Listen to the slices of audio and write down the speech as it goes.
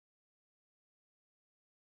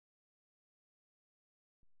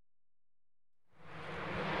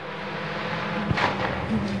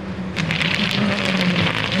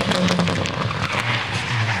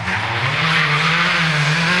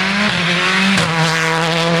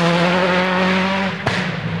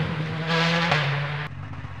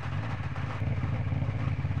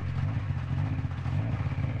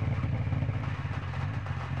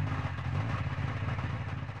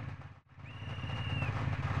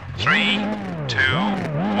3, 2,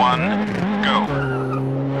 1, go.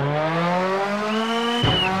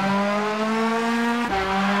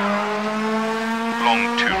 Long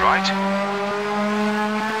 2 right.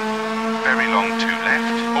 Very long 2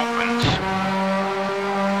 left, opens.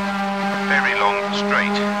 Very long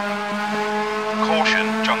straight. Caution,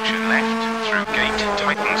 junction left, through gate,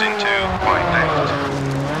 tightens into 5 left.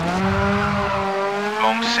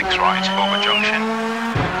 Long 6 right, over junction.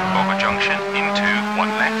 Over junction, into 1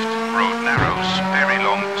 left, road narrows, very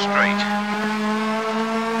long straight.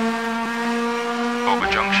 Over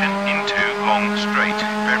junction, into long straight,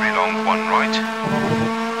 very long 1 right.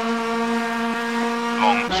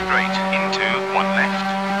 Long straight, into 1 left.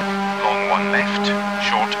 Long 1 left,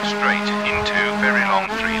 short straight, into very long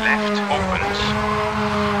 3 left, opens.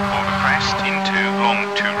 Over crest, into long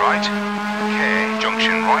 2 right. Care,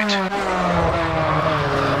 junction right.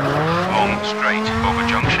 Long straight, over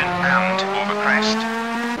junction and over crest.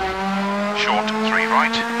 Short 3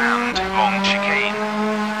 right and long chicane.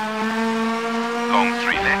 Long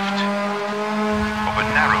 3 left. Over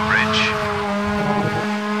narrow bridge.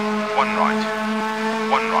 1 right.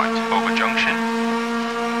 1 right, over junction.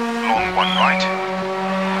 Long 1 right.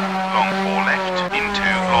 Long 4 left, into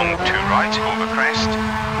long 2 right, over crest.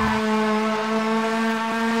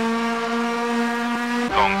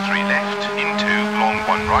 Long 3 left, into long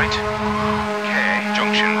 1 right. Care,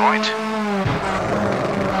 junction right.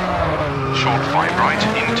 Short 5 right,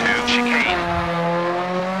 into chicane.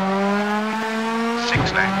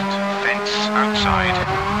 6 left, fence outside.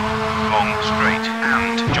 Long straight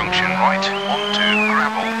and junction right, onto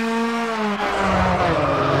gravel.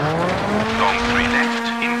 Long 3 left,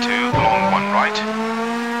 into long 1 right.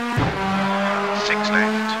 6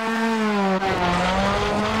 left.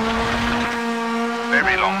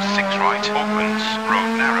 Very long 6 right, opens,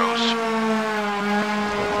 road narrows.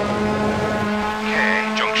 Care,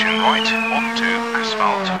 junction right, onto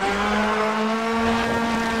asphalt.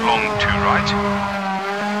 Long 2 right.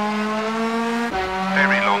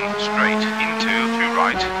 Very long straight, into 2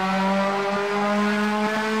 right.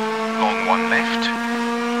 Long 1 left.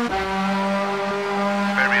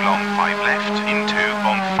 Very long 5 left, into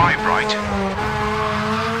long 5 right.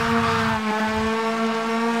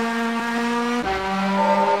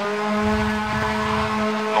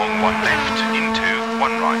 Long 1 left, into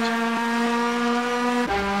 1 right.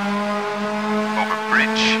 Over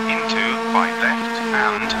bridge, into 5 left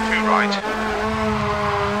and 2 right.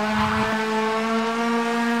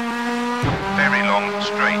 Very long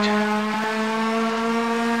straight.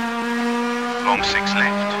 Long 6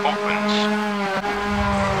 left, opens.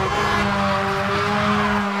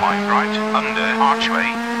 5 right, under archway.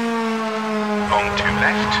 Long 2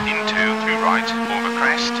 left, into 2 right, over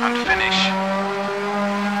crest and finish.